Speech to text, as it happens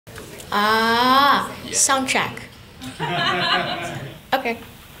Soundtrack. Okay.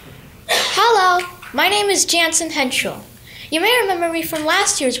 Hello, my name is Jansen Henschel. You may remember me from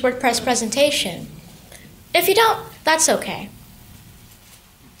last year's WordPress presentation. If you don't, that's okay.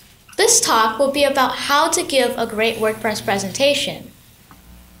 This talk will be about how to give a great WordPress presentation.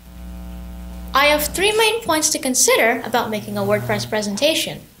 I have 3 main points to consider about making a WordPress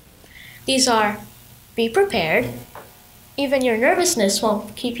presentation. These are: be prepared. Even your nervousness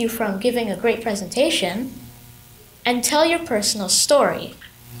won't keep you from giving a great presentation. And tell your personal story.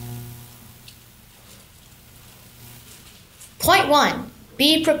 Point 1,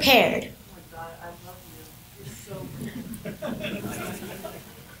 be prepared.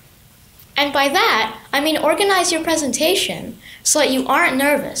 And by that, I mean organize your presentation so that you aren't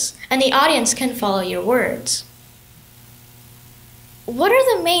nervous and the audience can follow your words. What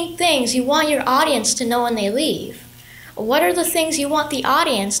are the main things you want your audience to know when they leave? What are the things you want the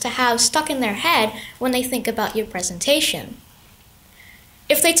audience to have stuck in their head when they think about your presentation?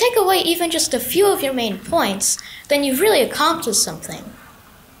 If they take away even just a few of your main points, then you've really accomplished something.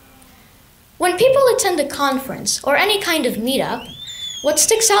 When people attend a conference or any kind of meetup, what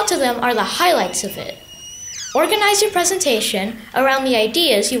sticks out to them are the highlights of it. Organize your presentation around the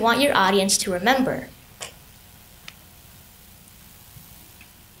ideas you want your audience to remember.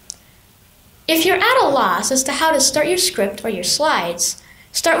 If you're at a loss as to how to start your script or your slides,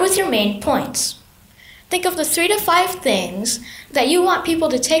 start with your main points. Think of the 3 to 5 things that you want people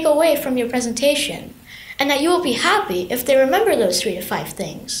to take away from your presentation, and that you will be happy if they remember those 3 to 5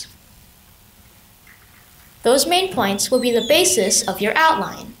 things. Those main points will be the basis of your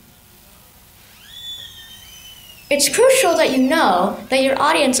outline. It's crucial that you know that your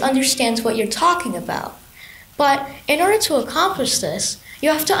audience understands what you're talking about. But in order to accomplish this, you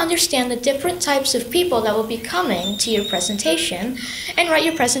have to understand the different types of people that will be coming to your presentation and write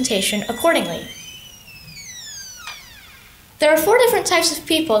your presentation accordingly. There are 4 different types of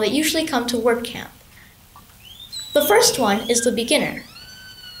people that usually come to WordCamp. The first one is the beginner.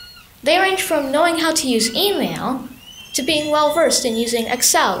 They range from knowing how to use email to being well-versed in using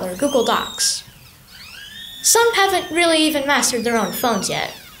Excel or Google Docs. Some haven't really even mastered their own phones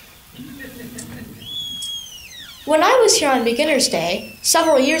yet. When I was here on Beginner's Day,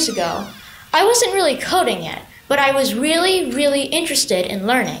 several years ago, I wasn't really coding yet, but I was really interested in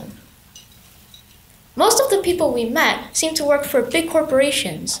learning. Most of the people we met seemed to work for big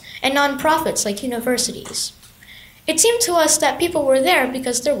corporations and nonprofits like universities. It seemed to us that people were there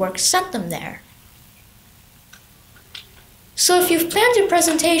because their work sent them there. So if you've planned your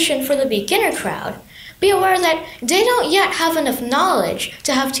presentation for the beginner crowd, be aware that they don't yet have enough knowledge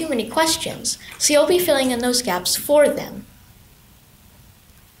to have too many questions, so you'll be filling in those gaps for them.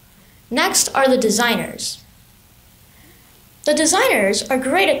 Next are the designers. The designers are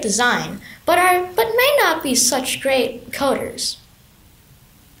great at design, but may not be such great coders.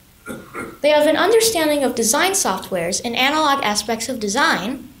 They have an understanding of design softwares and analog aspects of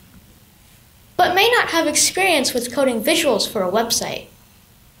design, but may not have experience with coding visuals for a website.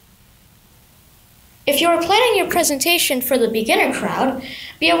 If you are planning your presentation for the beginner crowd,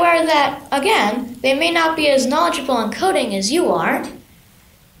 be aware that, again, they may not be as knowledgeable on coding as you are,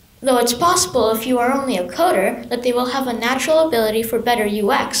 though it's possible if you are only a coder that they will have a natural ability for better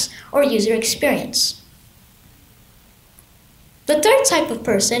UX or user experience. The third type of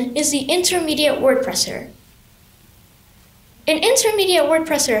person is the intermediate WordPresser. An intermediate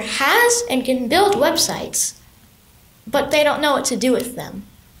WordPresser has and can build websites, but they don't know what to do with them.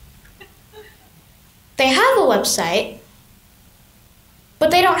 They have a website, but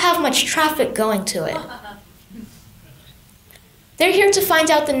they don't have much traffic going to it. They're here to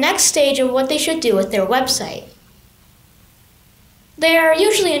find out the next stage of what they should do with their website. They are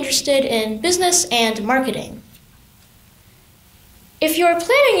usually interested in business and marketing. If you are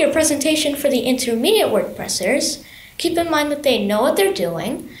planning your presentation for the intermediate WordPressers, keep in mind that they know what they're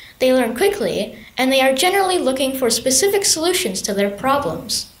doing, they learn quickly, and they are generally looking for specific solutions to their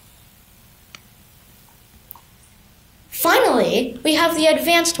problems. Finally, we have the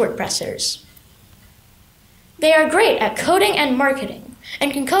advanced WordPressers. They are great at coding and marketing,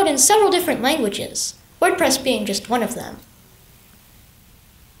 and can code in several different languages, WordPress being just one of them.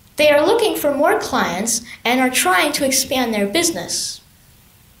 They are looking for more clients and are trying to expand their business.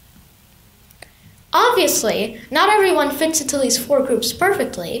 Obviously, not everyone fits into these 4 groups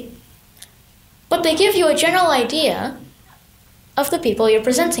perfectly, but they give you a general idea of the people you're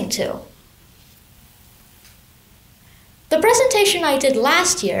presenting to. The presentation I did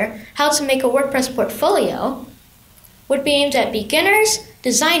last year, How to Make a WordPress Portfolio, would be aimed at beginners,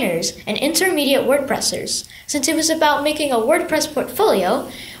 designers, and intermediate WordPressers, since it was about making a WordPress portfolio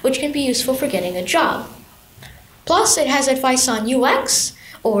which can be useful for getting a job. Plus, it has advice on UX,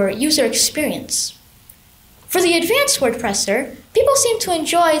 or user experience. For the advanced WordPresser, people seem to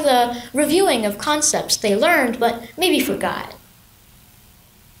enjoy the reviewing of concepts they learned but maybe forgot.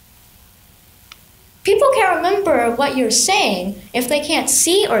 People can't remember what you're saying if they can't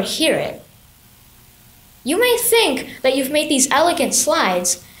see or hear it. You may think that you've made these elegant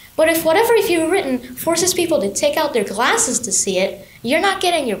slides, but if whatever you've written forces people to take out their glasses to see it, you're not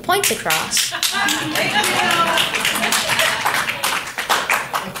getting your points across.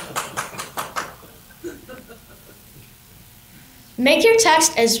 Make your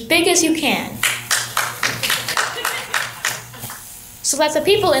text as big as you can, so that the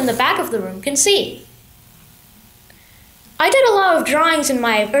people in the back of the room can see. I did a lot of drawings in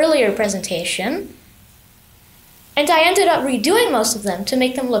my earlier presentation, and I ended up redoing most of them to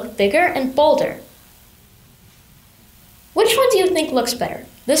make them look bigger and bolder. Which one do you think looks better?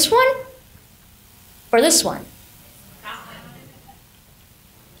 This one or this one?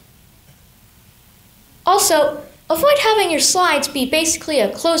 Also, avoid having your slides be basically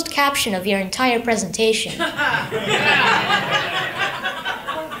a closed caption of your entire presentation.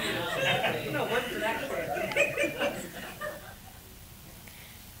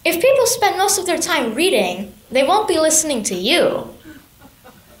 If people spend most of their time reading, they won't be listening to you.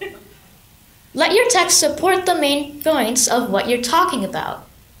 Let your text support the main points of what you're talking about.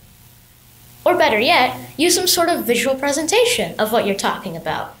 Or better yet, use some sort of visual presentation of what you're talking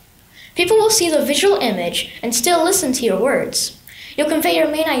about. People will see the visual image and still listen to your words. You'll convey your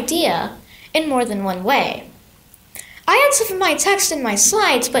main idea in more than one way. I had some of my text in my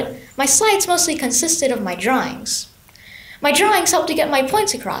slides, but my slides mostly consisted of my drawings. My drawings helped to get my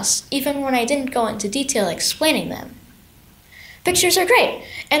points across, even when I didn't go into detail explaining them. Pictures are great,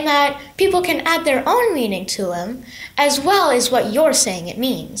 in that people can add their own meaning to them, as well as what you're saying it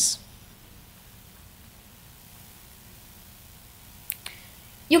means.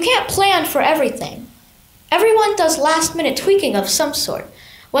 You can't plan for everything. Everyone does last-minute tweaking of some sort,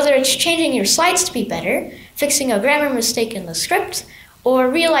 whether it's changing your slides to be better, fixing a grammar mistake in the script, or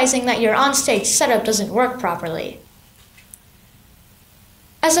realizing that your onstage setup doesn't work properly.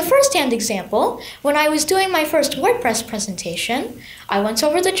 As a first-hand example, when I was doing my first WordPress presentation, I went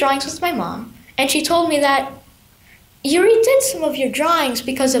over the drawings with my mom, and she told me that you redid some of your drawings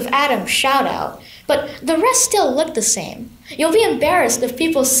because of Adam's shout-out, but the rest still look the same. You'll be embarrassed if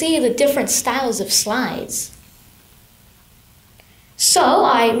people see the different styles of slides. So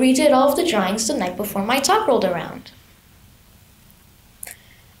I redid all of the drawings the night before my talk rolled around.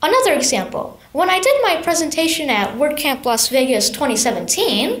 Another example, when I did my presentation at WordCamp Las Vegas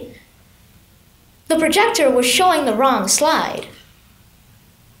 2017, the projector was showing the wrong slide.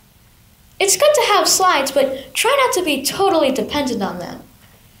 It's good to have slides, but try not to be totally dependent on them.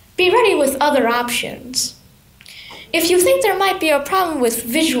 Be ready with other options. If you think there might be a problem with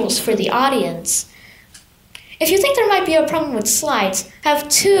visuals for the audience, if you think there might be a problem with slides, have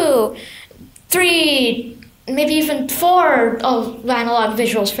 2, 3, maybe even 4 of analog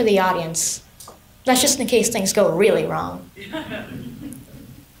visuals for the audience. That's just in case things go really wrong.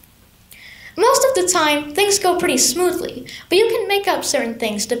 Most of the time, things go pretty smoothly, but you can make up certain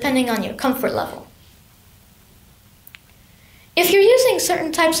things depending on your comfort level. If you're using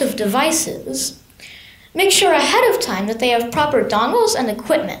certain types of devices, make sure ahead of time that they have proper dongles and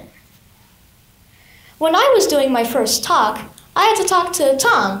equipment. When I was doing my first talk, I had to talk to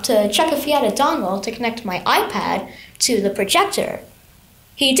Tom to check if he had a dongle to connect my iPad to the projector.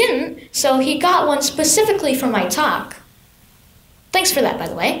 He didn't, so he got one specifically for my talk. Thanks for that, by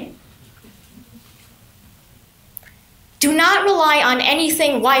the way. Do not rely on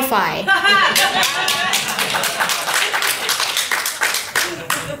anything Wi-Fi.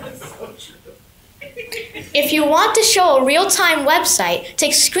 If you want to show a real-time website,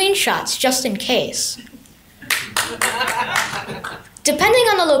 take screenshots just in case. Depending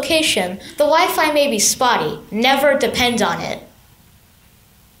on the location, the Wi-Fi may be spotty. Never depend on it.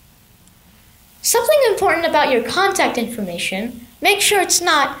 Something important about your contact information, make sure it's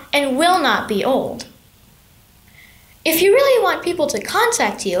not and will not be old. If you really want people to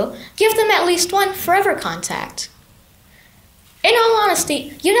contact you, give them at least one forever contact. In all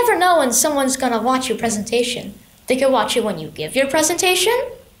honesty, you never know when someone's going to watch your presentation. They could watch it when you give your presentation.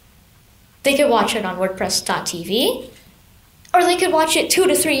 They could watch it on WordPress.tv. Or they could watch it 2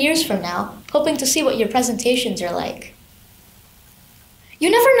 to 3 years from now, hoping to see what your presentations are like. You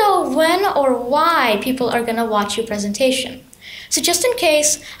never know when or why people are going to watch your presentation. So just in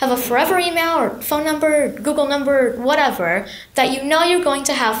case, have a forever email or phone number, Google number, whatever, that you know you're going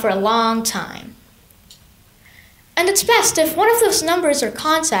to have for a long time. And it's best if one of those numbers or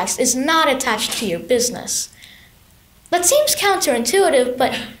contacts is not attached to your business. That seems counterintuitive,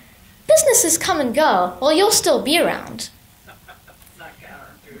 but businesses come and go, while you'll still be around. Not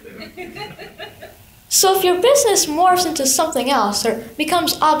counterintuitive. So if your business morphs into something else or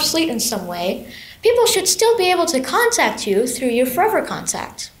becomes obsolete in some way, people should still be able to contact you through your forever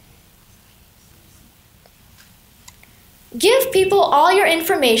contact. Give people all your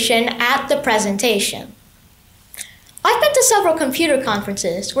information at the presentation. I've been to several computer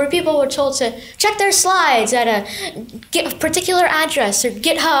conferences where people were told to check their slides at a particular address or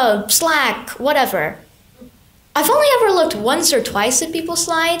GitHub, Slack, whatever. I've only ever looked once or twice at people's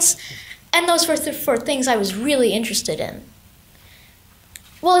slides, and those were for things I was really interested in.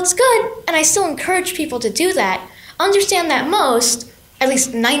 While it's good, and I still encourage people to do that, understand that most, at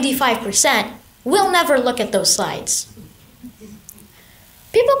least 95%, will never look at those slides.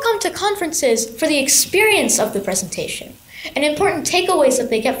 People come to conferences for the experience of the presentation and important takeaways that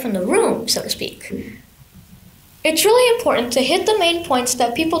they get from the room, so to speak. It's really important to hit the main points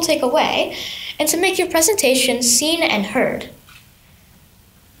that people take away and to make your presentation seen and heard.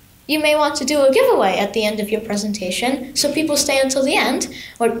 You may want to do a giveaway at the end of your presentation so people stay until the end,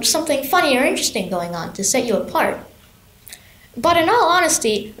 or something funny or interesting going on to set you apart. But in all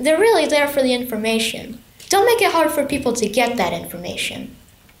honesty, they're really there for the information. Don't make it hard for people to get that information.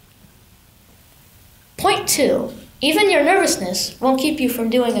 Point 2, even your nervousness won't keep you from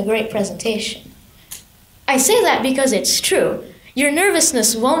doing a great presentation. I say that because it's true. Your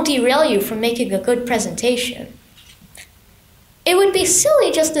nervousness won't derail you from making a good presentation. It would be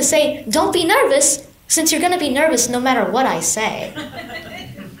silly just to say, don't be nervous, since you're going to be nervous no matter what I say.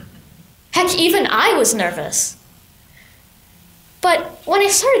 Heck, even I was nervous. But when I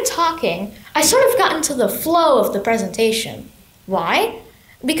started talking, I sort of got into the flow of the presentation. Why?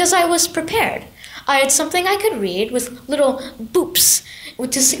 Because I was prepared. I had something I could read with little boops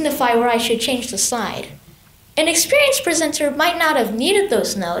to signify where I should change the slide. An experienced presenter might not have needed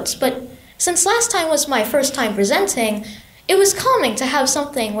those notes, but since last time was my first time presenting, it was calming to have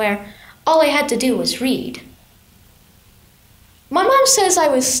something where all I had to do was read. My mom says I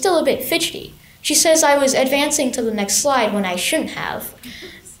was still a bit fidgety. She says I was advancing to the next slide when I shouldn't have.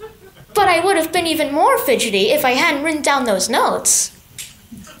 But I would have been even more fidgety if I hadn't written down those notes.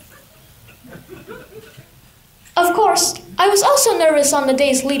 Of course, I was also nervous on the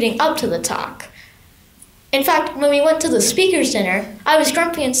days leading up to the talk. In fact, when we went to the speaker's dinner, I was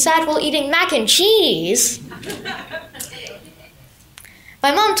grumpy and sad while eating mac and cheese.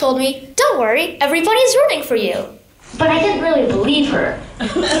 My mom told me, don't worry, everybody's rooting for you. But I didn't really believe her.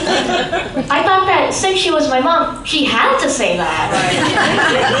 I thought that since she was my mom, she had to say that.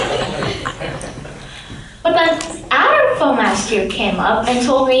 But then our phone master came up and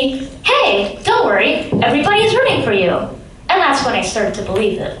told me, hey, don't worry, everybody's rooting for you. And that's when I started to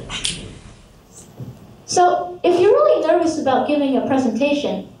believe it. So if you're really nervous about giving a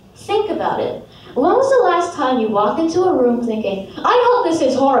presentation, think about it. When was the last time you walked into a room thinking, I hope this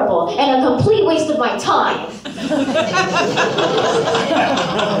is horrible and a complete waste of my time?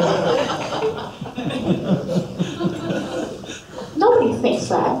 Nobody thinks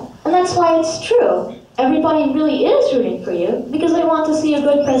that, and that's why it's true. Everybody really is rooting for you because they want to see a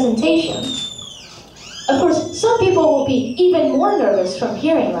good presentation. Of course, some people will be even more nervous from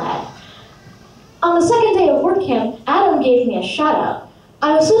hearing that. On the second day of WordCamp, Adam gave me a shout-out.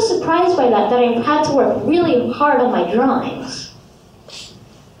 I was so surprised by that I had to work really hard on my drawings.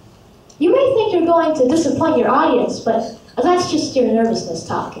 You may think you're going to disappoint your audience, but that's just your nervousness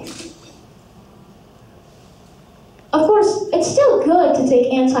talking. Of course, it's still good to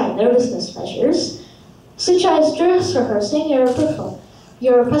take anti-nervousness measures, such as dress rehearsing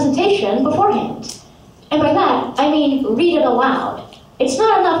your presentation beforehand. And by that, I mean read it aloud. It's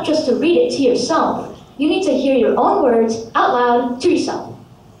not enough just to read it to yourself. You need to hear your own words out loud to yourself.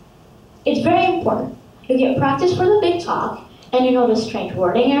 It's very important. You get practice for the big talk, and you notice strange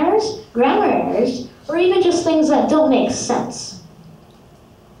wording errors, grammar errors, or even just things that don't make sense.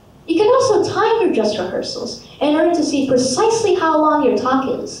 You can also time your dress rehearsals in order to see precisely how long your talk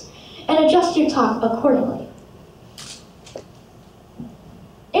is, and adjust your talk accordingly.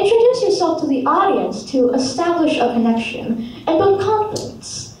 Introduce yourself to the audience to establish a connection and build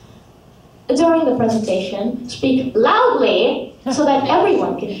confidence. During the presentation, speak loudly so that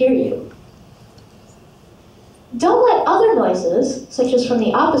everyone can hear you. Don't let other noises, such as from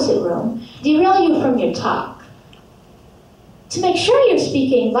the opposite room, derail you from your talk. To make sure you're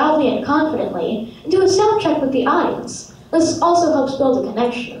speaking loudly and confidently, do a sound check with the audience. This also helps build a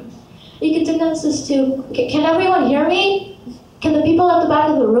connection. You can condense this to, can everyone hear me? Can the people at the back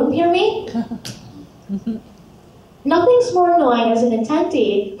of the room hear me? Nothing's more annoying as an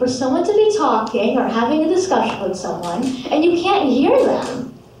attendee for someone to be talking or having a discussion with someone and you can't hear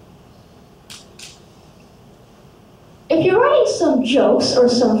them. If you're writing some jokes or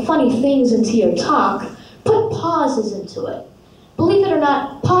some funny things into your talk, put pauses into it. Believe it or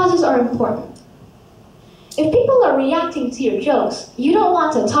not, pauses are important. If people are reacting to your jokes, you don't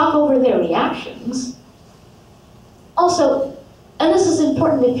want to talk over their reactions. Also, and this is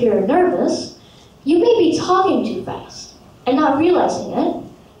important if you're nervous, you may be talking too fast and not realizing it,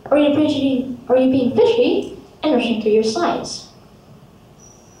 or you're being fidgety and rushing through your slides.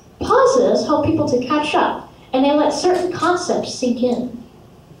 Pauses help people to catch up, and they let certain concepts sink in.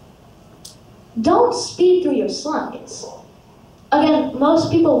 Don't speed through your slides. Again,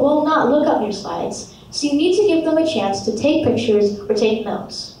 most people will not look up your slides, so you need to give them a chance to take pictures or take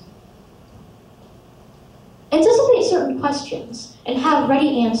notes. Anticipate certain questions and have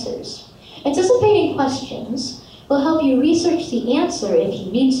ready answers. Anticipating questions will help you research the answer if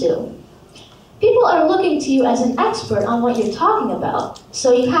you need to. People are looking to you as an expert on what you're talking about,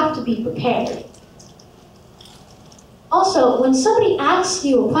 so you have to be prepared. Also, when somebody asks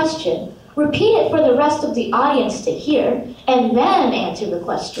you a question, repeat it for the rest of the audience to hear, and then answer the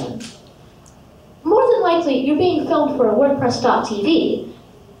question. More than likely, you're being filmed for a WordPress.tv.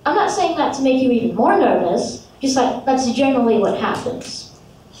 I'm not saying that to make you even more nervous, just like that's generally what happens.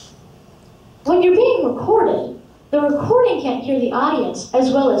 When you're being recorded, the recording can't hear the audience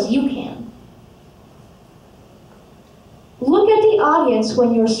as well as you can. Look at the audience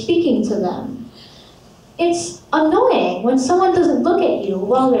when you're speaking to them. It's annoying when someone doesn't look at you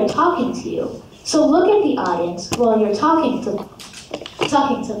while they're talking to you. So look at the audience while you're talking to them.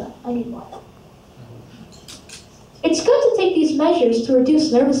 I need more. It's good to take these measures to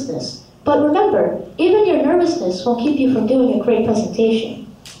reduce nervousness, but remember, even your nervousness won't keep you from doing a great presentation.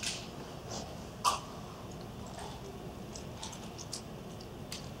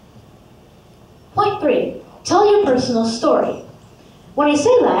 Point 3, tell your personal story. When I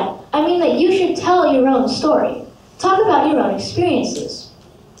say that, I mean that you should tell your own story. Talk about your own experiences.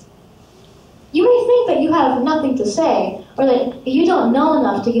 You may think that you have nothing to say, or that you don't know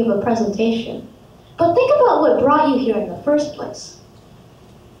enough to give a presentation. But think about what brought you here in the first place.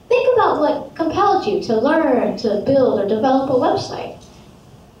 Think about what compelled you to learn, to build, or develop a website.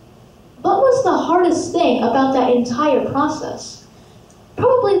 What was the hardest thing about that entire process?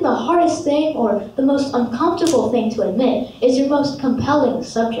 Probably the hardest thing, or the most uncomfortable thing to admit, is your most compelling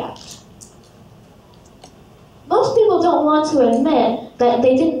subject. Most people don't want to admit that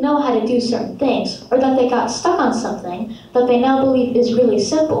they didn't know how to do certain things, or that they got stuck on something that they now believe is really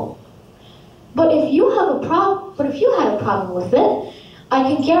simple. But if you had a problem with it, I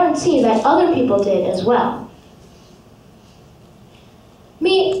can guarantee that other people did as well.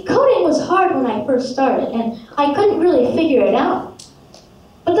 Me, coding was hard when I first started, and I couldn't really figure it out.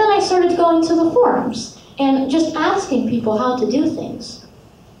 But then I started going to the forums and just asking people how to do things.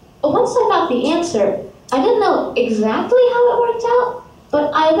 But once I got the answer, I didn't know exactly how it worked out,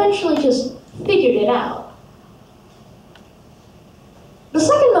 but I eventually just figured it out. The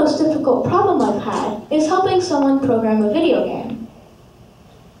second most difficult problem I've had is helping someone program a video game.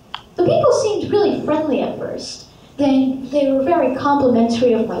 The people seemed really friendly at first. They were very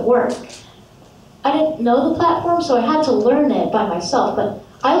complimentary of my work. I didn't know the platform, so I had to learn it by myself, but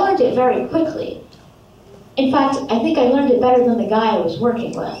I learned it very quickly. In fact, I think I learned it better than the guy I was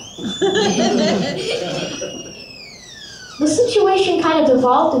working with. The situation kind of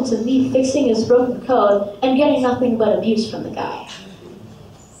devolved into me fixing his broken code and getting nothing but abuse from the guy.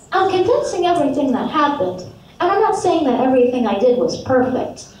 I'm condensing everything that happened, and I'm not saying that everything I did was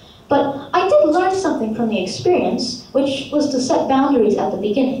perfect, but I did learn something from the experience, which was to set boundaries at the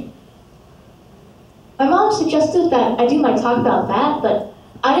beginning. My mom suggested that I do my talk about that, but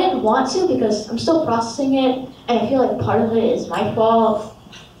I didn't want to because I'm still processing it, and I feel like part of it is my fault.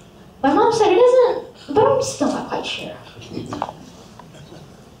 My mom said it isn't, but I'm still not quite sure.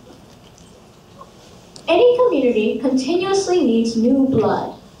 Any community continuously needs new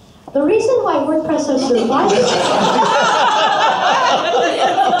blood. The reason why WordPress has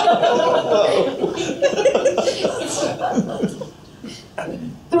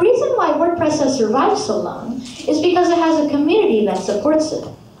survived so long is because it has a community that supports it.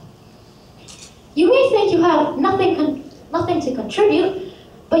 You may think you have nothing to contribute,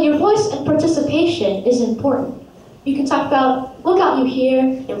 but your voice and participation is important. You can talk about what got you here,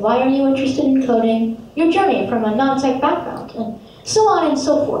 and why are you interested in coding, your journey from a non-tech background, and so on and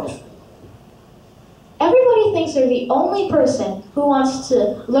so forth. Everybody thinks they're the only person who wants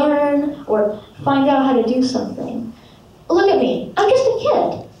to learn or find out how to do something. Look at me, I'm just a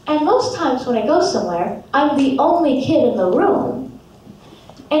kid. And most times when I go somewhere, I'm the only kid in the room.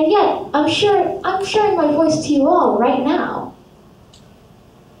 And yet, I'm sharing my voice to you all right now.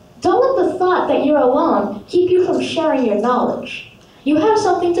 Don't let the thought that you're alone keep you from sharing your knowledge. You have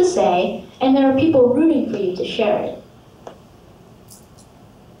something to say, and there are people rooting for you to share it.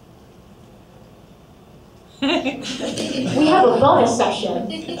 We have a bonus section.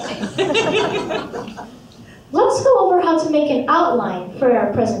 Let's go over how to make an outline for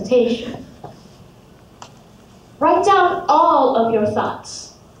our presentation. Write down all of your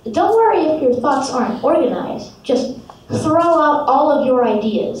thoughts. Don't worry if your thoughts aren't organized. Just throw out all of your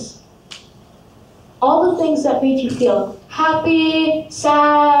ideas. All the things that made you feel happy,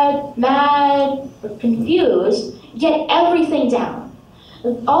 sad, mad, or confused, get everything down.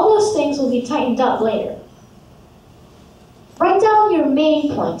 All those things will be tightened up later. Write down your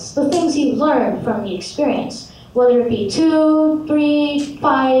main points, the things you learned from the experience, whether it be 2, 3,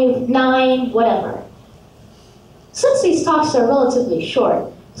 5, 9, whatever. Since these talks are relatively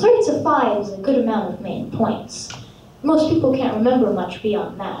short, 3 to 5 is a good amount of main points. Most people can't remember much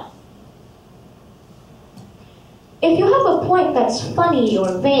beyond that. If you have a point that's funny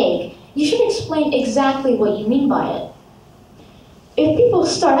or vague, you should explain exactly what you mean by it. If people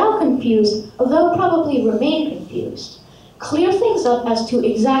start out confused, they'll probably remain confused. Clear things up as to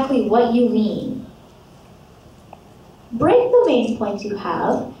exactly what you mean. Break the main points you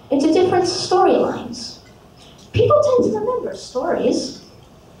have into different storylines. People tend to remember stories.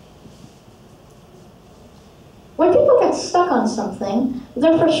 When people get stuck on something,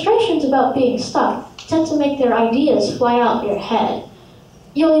 their frustrations about being stuck tend to make their ideas fly out your head.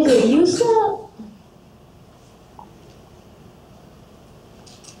 You'll either use them,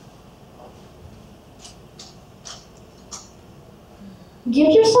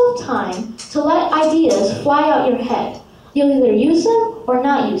 give yourself time to let ideas fly out your head. You'll either use them or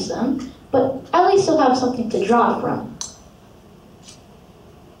not use them, but at least you'll have something to draw from.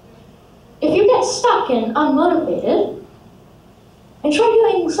 If you get stuck and unmotivated, and try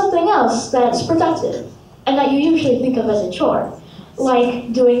doing something else that's productive and that you usually think of as a chore,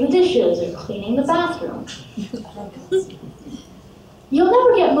 like doing the dishes or cleaning the bathroom. You'll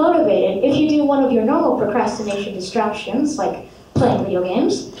never get motivated if you do one of your normal procrastination distractions, like playing video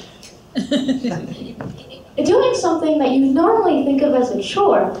games. Doing something that you normally think of as a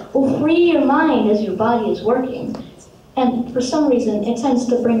chore will free your mind as your body is working, and for some reason it tends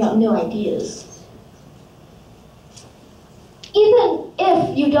to bring up new ideas. Even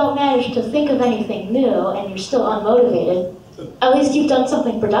if you don't manage to think of anything new and you're still unmotivated, at least you've done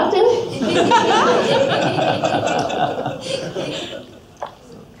something productive.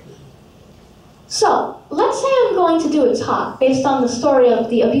 So, let's say I'm going to do a talk based on the story of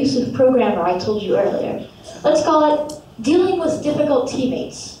the abusive programmer I told you earlier. Let's call it Dealing with Difficult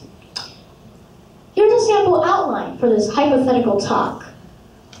Teammates. Here's a sample outline for this hypothetical talk.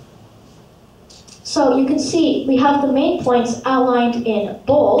 So you can see we have the main points outlined in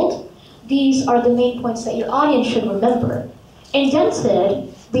bold. These are the main points that your audience should remember.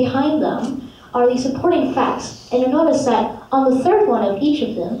 Indented behind them are the supporting facts. And you'll notice that on the third one of each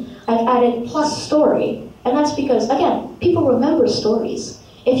of them, I've added plus story. And that's because, again, people remember stories.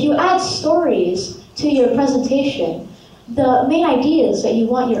 If you add stories to your presentation, the main ideas that you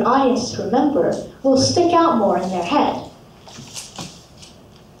want your audience to remember will stick out more in their head.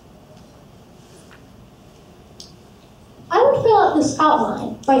 I would fill out this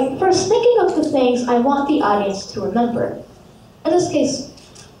outline by first thinking of the things I want the audience to remember. In this case,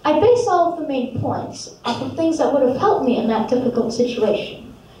 I base all of the main points off of things that would have helped me in that difficult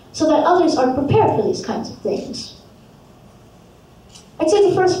situation, so that others are prepared for these kinds of things. I'd say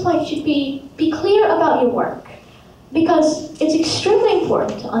the first point should be clear about your work, because it's extremely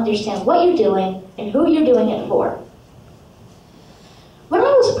important to understand what you're doing and who you're doing it for. When I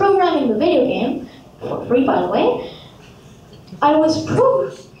was programming the video game, for free by the way, I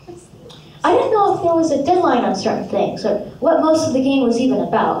didn't know if there was a deadline on certain things, or what most of the game was even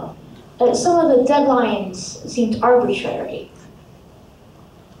about. Some of the deadlines seemed arbitrary.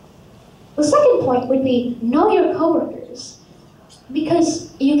 The second point would be know your coworkers,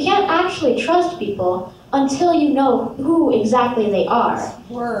 because you can't actually trust people until you know who exactly they are.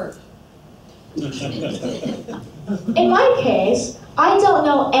 Word. In my case, I don't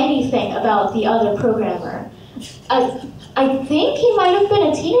know anything about the other programmer. I think he might have been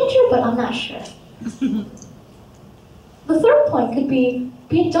a teenager, but I'm not sure. The third point could be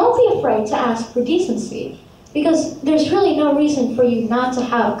don't be afraid to ask for decency, because there's really no reason for you not to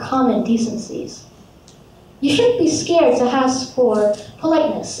have common decencies. You shouldn't be scared to ask for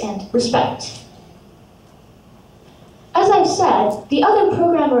politeness and respect. As I've said, the other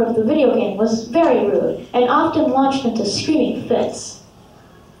programmer of the video game was very rude and often launched into screaming fits.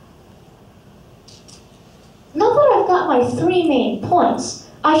 Now that I've got my 3 main points,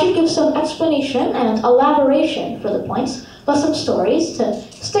 I should give some explanation and elaboration for the points, plus some stories to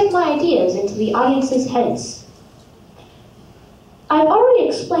stick my ideas into the audience's heads. I've already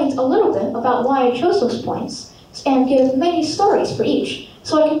explained a little bit about why I chose those points and give many stories for each,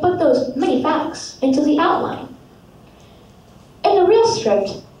 so I can put those many facts into the outline. In the real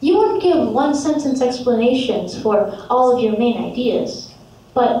script, you wouldn't give 1-sentence explanations for all of your main ideas,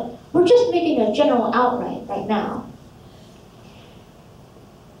 but we're just making a general outline right now.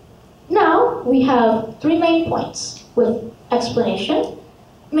 Now, we have 3 main points with explanation,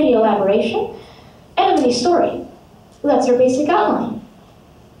 mini elaboration, and a mini story. That's our basic outline.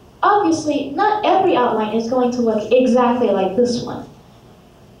 Obviously, not every outline is going to look exactly like this one.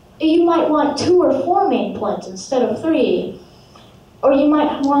 You might want 2 or 4 main points instead of 3, or you might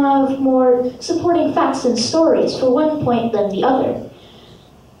have more supporting facts and stories for one point than the other.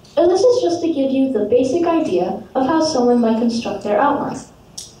 And this is just to give you the basic idea of how someone might construct their outline.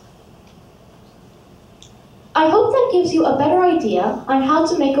 I hope that gives you a better idea on how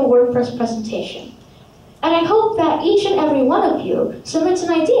to make a WordPress presentation. And I hope that each and every one of you submits an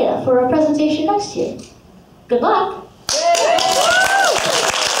idea for a presentation next year. Good luck!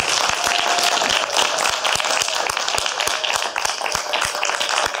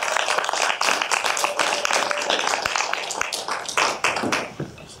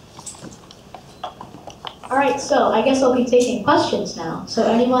 All right, so I guess I'll be taking questions now. So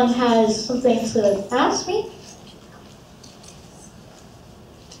anyone has something to ask me?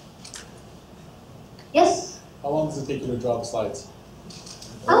 Yes? How long does it take you to draw the slides?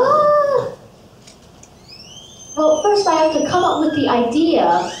 Well, first I have to come up with the idea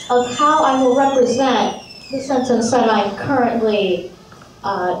of how I will represent the sentence that I'm currently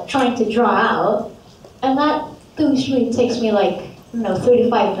trying to draw out. And that usually takes me like, 3 to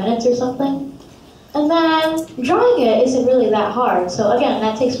 5 minutes or something. And then drawing it isn't really that hard. So again,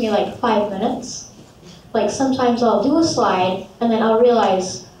 that takes me like 5 minutes. Like sometimes I'll do a slide and then I'll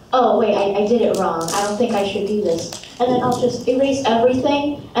realize, oh wait, I did it wrong. I don't think I should do this. And then I'll just erase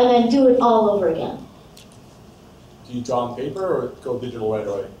everything and then do it all over again. Do you draw on paper or go digital right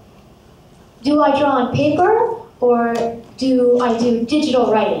away? Do I draw on paper or do I do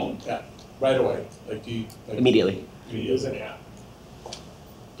digital writing? Yeah, right away. Like do you Immediately. Do you use it? Yeah.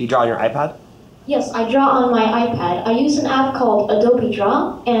 Do you draw on your iPad? Yes, I draw on my iPad. I use an app called Adobe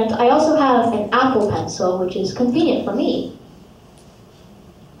Draw, and I also have an Apple Pencil, which is convenient for me.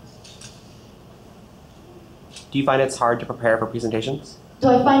 Do you find it's hard to prepare for presentations? Do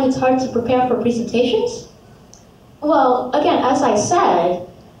I find it's hard to prepare for presentations? Well, again, as I said,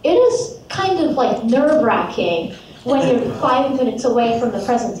 it is kind of like nerve-wracking when you're 5 minutes away from the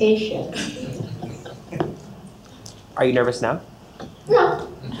presentation. Are you nervous now? No.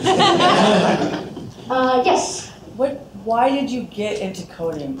 Yes. Why did you get into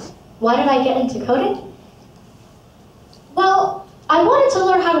coding? Why did I get into coding? Well, I wanted to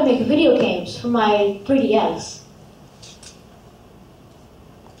learn how to make video games for my 3DS.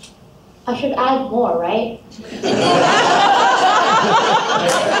 I should add more, right?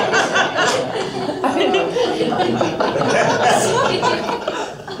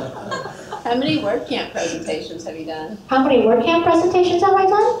 How many WordCamp presentations have you done? How many WordCamp presentations have I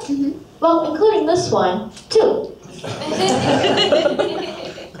done? Mm-hmm. Well, including this one, 2.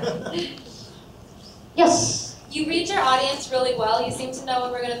 Yes? You read your audience really well. You seem to know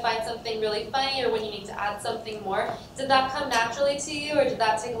when we're going to find something really funny or when you need to add something more. Did that come naturally to you, or did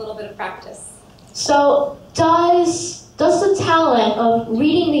that take a little bit of practice? So, does the talent of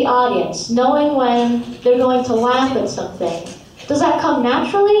reading the audience, knowing when they're going to laugh at something, does that come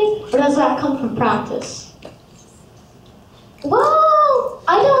naturally, or does that come from practice? Well,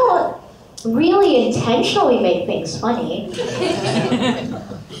 I don't really intentionally make things funny.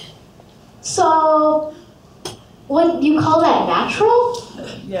 So, would you call that natural?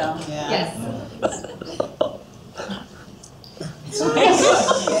 Yeah. Yes.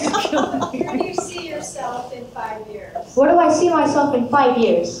 Where do you see yourself in 5 years? Where do I see myself in 5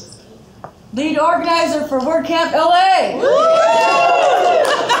 years? Lead organizer for WordCamp LA!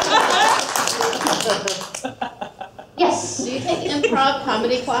 Yes. Do you take improv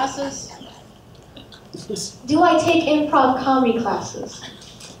comedy classes? Do I take improv comedy classes?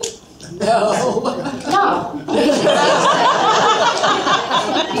 No. No.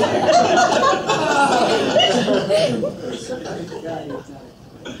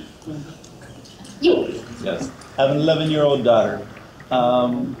 You. Yes, I have an 11-year-old daughter.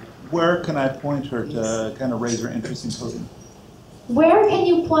 Where can I point her to kind of raise her interest in coding? Where can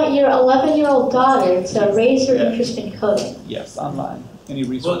you point your 11-year-old daughter to raise her interest in coding? Yes, online. Any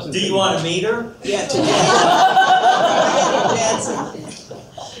Well, resources? do you want to meet her? Yeah, today.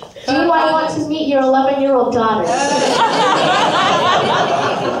 Do I want to meet your 11-year-old daughter?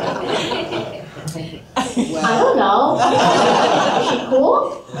 I don't know. Is she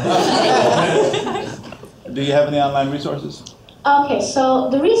cool? Do you have any online resources? Okay, so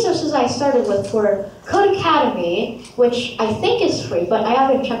the resources I started with were Code Academy, which I think is free, but I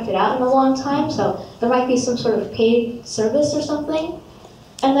haven't checked it out in a long time, so there might be some sort of paid service or something.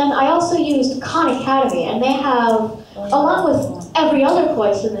 And then I also used Khan Academy, and they have, along with every other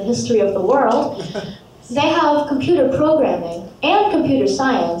course in the history of the world, they have computer programming and computer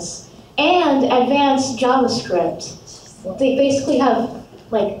science and advanced JavaScript. They basically have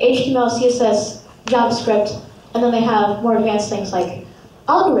like HTML, CSS, JavaScript, and then they have more advanced things like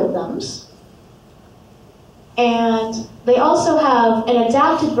algorithms. And they also have an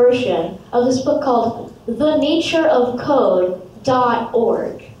adapted version of this book called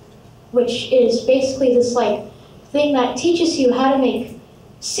thenatureofcode.org, which is basically this like thing that teaches you how to make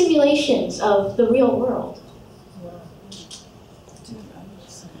simulations of the real world.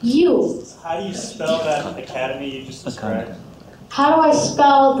 How do you spell that academy you just described? How do I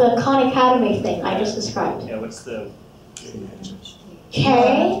spell the Khan Academy thing I just described? Yeah, what's the...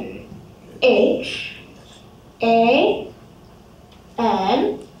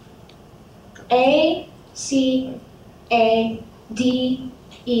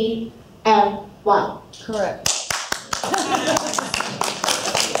 Correct.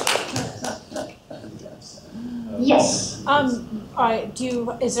 Yes.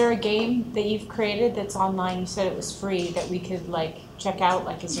 Is there a game that you've created that's online? You said it was free that we could like check out.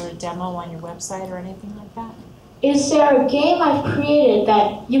 Like, is there a demo on your website or anything like that? Is there a game I've created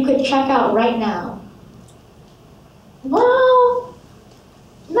that you could check out right now? Well,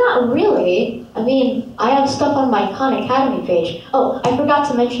 not really. I mean, I have stuff on my Khan Academy page. Oh, I forgot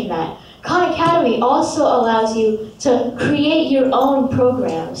to mention that. Khan Academy also allows you to create your own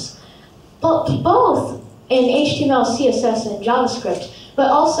programs, both in HTML, CSS, and JavaScript, but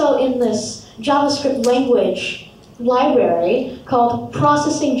also in this JavaScript language library called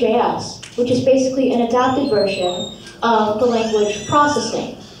Processing.js, which is basically an adapted version of the language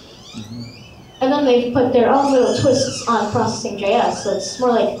processing. And then they've put their own little twists on Processing.js, so it's more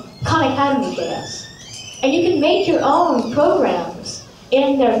like Khan Academy.js. And you can make your own programs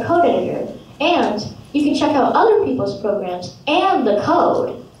in their code editor, and you can check out other people's programs and the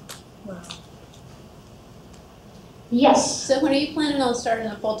code. Yes. So when are you planning on starting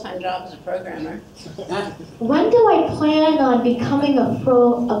a full-time job as a programmer? When do I plan on becoming a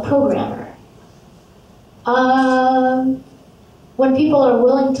programmer? When people are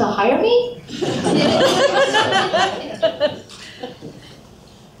willing to hire me?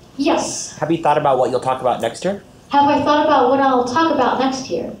 Yes. Have you thought about what you'll talk about next year? Have I thought about what I'll talk about next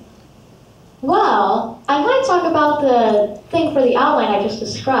year? Well, I might talk about the thing for the outline I just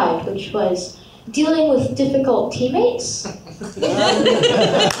described, which was dealing with difficult teammates. I mean,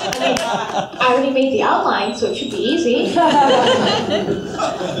 I already made the outline, so it should be easy.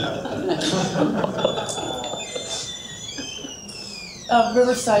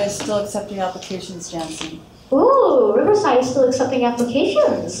 Riverside is still accepting applications, Jansen. Ooh, Riverside is still accepting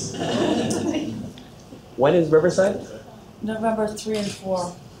applications. When is Riverside? November 3 and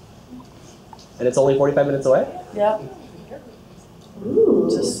 4. And it's only 45 minutes away? Yep. Ooh.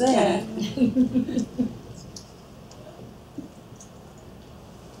 Just saying.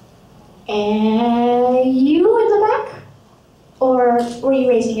 And you in the back? Or were you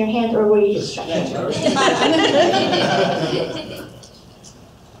raising your hand, or were you just stretching?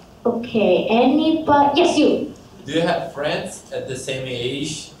 Okay, anybody? Yes, you. Do you have friends at the same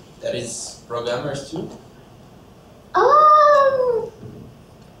age that is programmers too?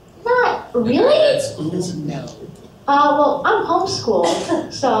 Not really. At school? No. Well, I'm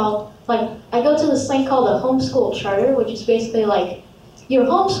homeschooled, so like I go to this thing called a homeschool charter, which is basically like you're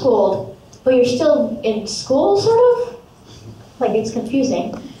homeschooled, but you're still in school, sort of. Like it's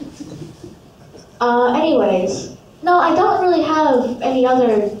confusing. Anyways, no, I don't really have any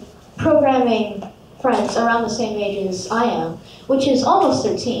other programming friends around the same age as I am, which is almost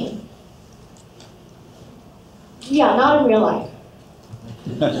 13. Yeah, not in real life.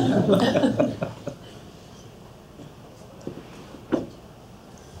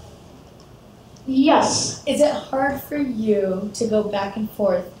 Yes. Is it hard for you to go back and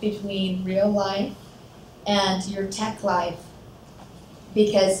forth between real life and your tech life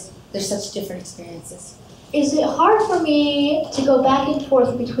because there's such different experiences? is it hard for me to go back and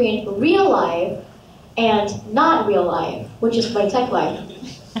forth between real life and not real life, which is my tech life?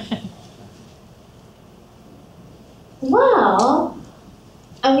 Well,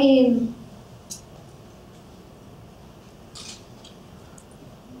 I mean,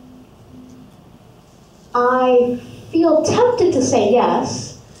 I feel tempted to say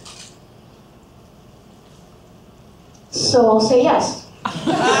yes, so I'll say yes.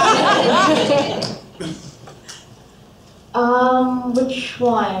 Which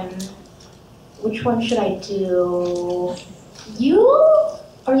one? Which one should I do? You?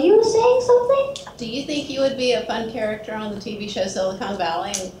 Are you saying something? Do you think you would be a fun character on the TV show Silicon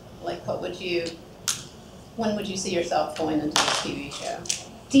Valley? Like, when would you see yourself going into the TV show?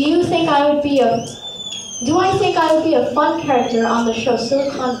 Do I think I would be a fun character on the show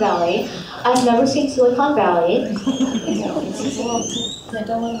Silicon Valley? I've never seen Silicon Valley. I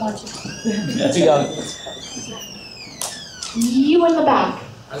don't want to watch it. Too young. You in the back.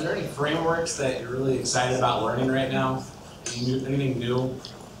 Are there any frameworks that you're really excited about learning right now? Anything new?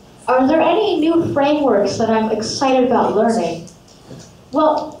 Are there any new frameworks that I'm excited about learning?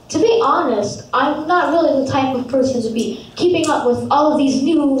 Well, to be honest, I'm not really the type of person to be keeping up with all of these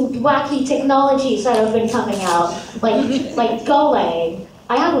new wacky technologies that have been coming out, like Golang.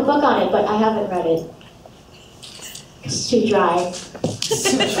 I have a book on it, but I haven't read it. It's too dry.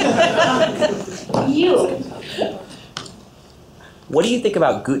 You. What do you think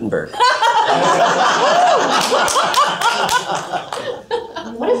about Gutenberg?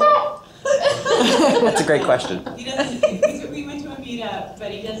 What is that? That's a great question. He doesn't. We went to a meetup,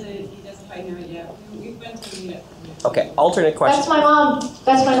 but he doesn't quite know it yet. We went to a meetup. Okay, alternate question. That's my mom.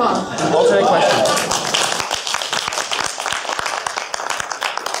 That's my mom. Alternate question.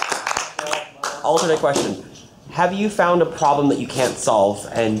 Alternate question. Have you found a problem that you can't solve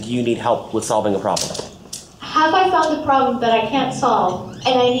and you need help with solving a problem? Have I found a problem that I can't solve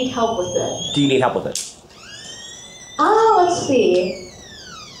and I need help with it? Do you need help with it? Let's see.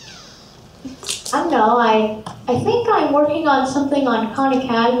 I don't know, I think I'm working on something on Khan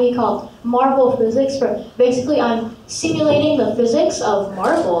Academy called Marble Physics, where basically I'm simulating the physics of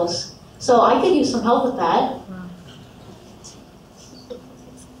marbles. So I could use some help with that.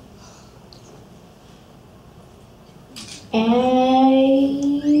 Anybody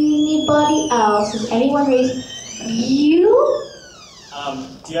else? Has anyone raised you?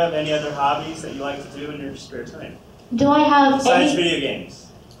 Do you have any other hobbies that you like to do in your spare time? Do I have Besides any? video games.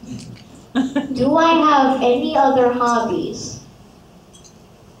 Do I have any other hobbies?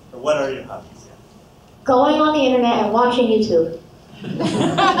 Or what are your hobbies? Going on the internet and watching YouTube. Do you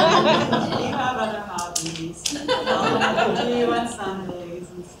have other hobbies? What do you do on Sundays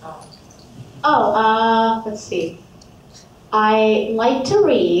and stuff? Let's see. I like to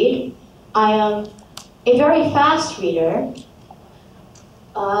read. I am a very fast reader.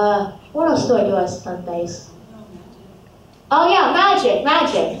 What else do I do on Sundays? Oh yeah,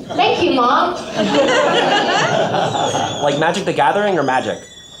 magic. Thank you, Mom. Like Magic the Gathering or magic?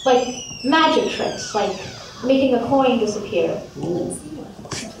 Like magic tricks, like making a coin disappear. Ooh.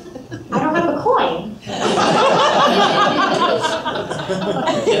 I don't have a coin.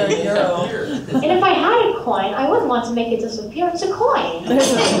 And if I had a coin, I wouldn't want to make it disappear. It's a coin.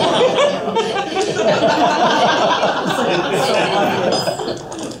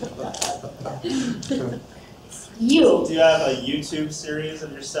 You. Do you have a YouTube series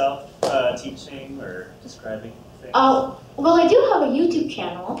of yourself teaching or describing things? Well, I do have a YouTube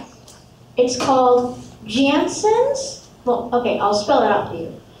channel. It's called Jansen's. Well, okay, I'll spell it out for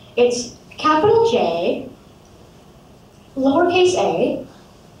you. It's capital J, lowercase a,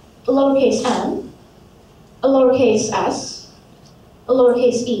 lowercase n, a lowercase s, a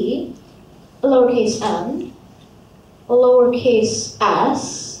lowercase e, a lowercase m, a lowercase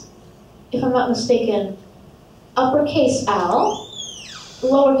s, if I'm not mistaken, uppercase L,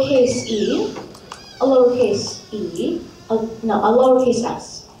 lowercase e, a lowercase e, a lowercase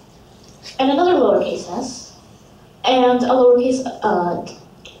s, and another lowercase s, and a lowercase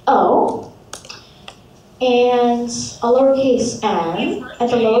o, and a lowercase n,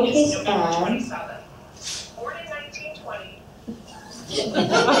 and a lowercase n,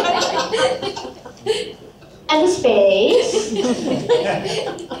 and a space,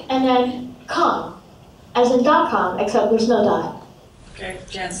 and then com, as in .com, except there's no dot. Okay,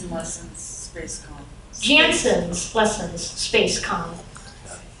 Jansen lessons, space com. Jansen's lessons, space com.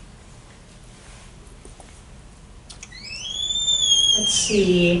 Let's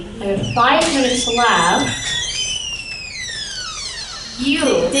see, I have 5 minutes left. You.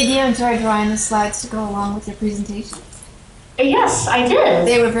 Did you enjoy drawing the slides to go along with your presentation? Yes, I did.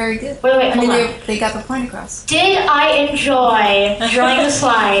 They were very good. Wait, I mean, hold on. they got the point across. Did I enjoy drawing the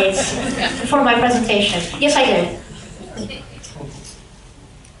slides for my presentation? Yes, I did.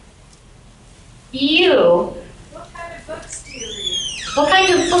 You. What kind of books do you read? What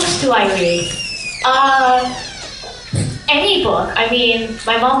kind of books do I read? Any book. I mean,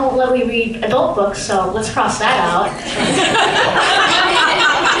 my mom won't let me read adult books, so let's cross that out.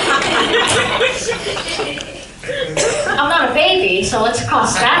 I'm not a baby, so let's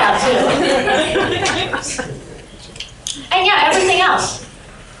cross that out too. And yeah, everything else.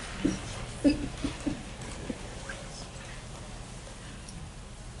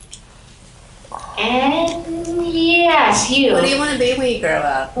 And yes, you. What do you want to be when you grow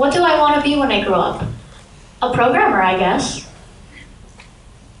up? What do I want to be when I grow up? A programmer, I guess.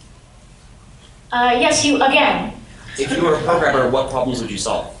 Yes, you again. If you were a programmer, what problems would you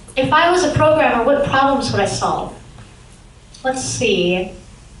solve? If I was a programmer, what problems would I solve? Let's see.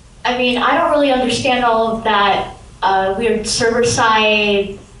 I mean, I don't really understand all of that weird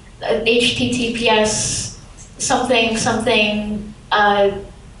server-side HTTPS something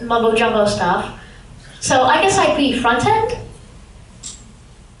mumbo-jumbo stuff. So I guess I'd be front-end?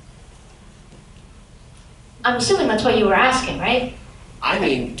 I'm assuming that's what you were asking, right? I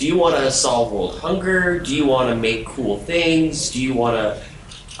mean, do you want to solve world hunger? Do you want to make cool things? Do you want to,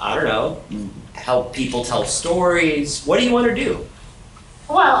 I don't know, help people tell stories? What do you want to do?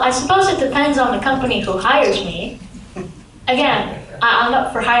 Well, I suppose it depends on the company who hires me. Again, I'm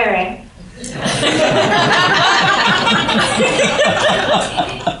up for hiring.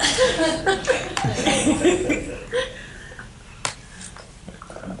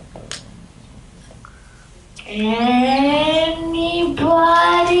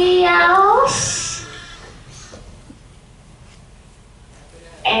 Anybody else?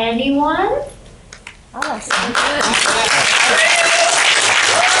 Anyone? Oh, that's so good.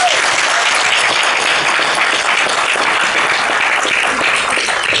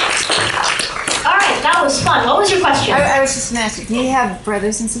 All right, that was fun. What was your question? I was just gonna ask you, do you have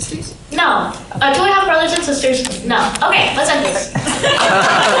brothers and sisters? No. Do I have brothers and sisters? No. Okay, let's end this.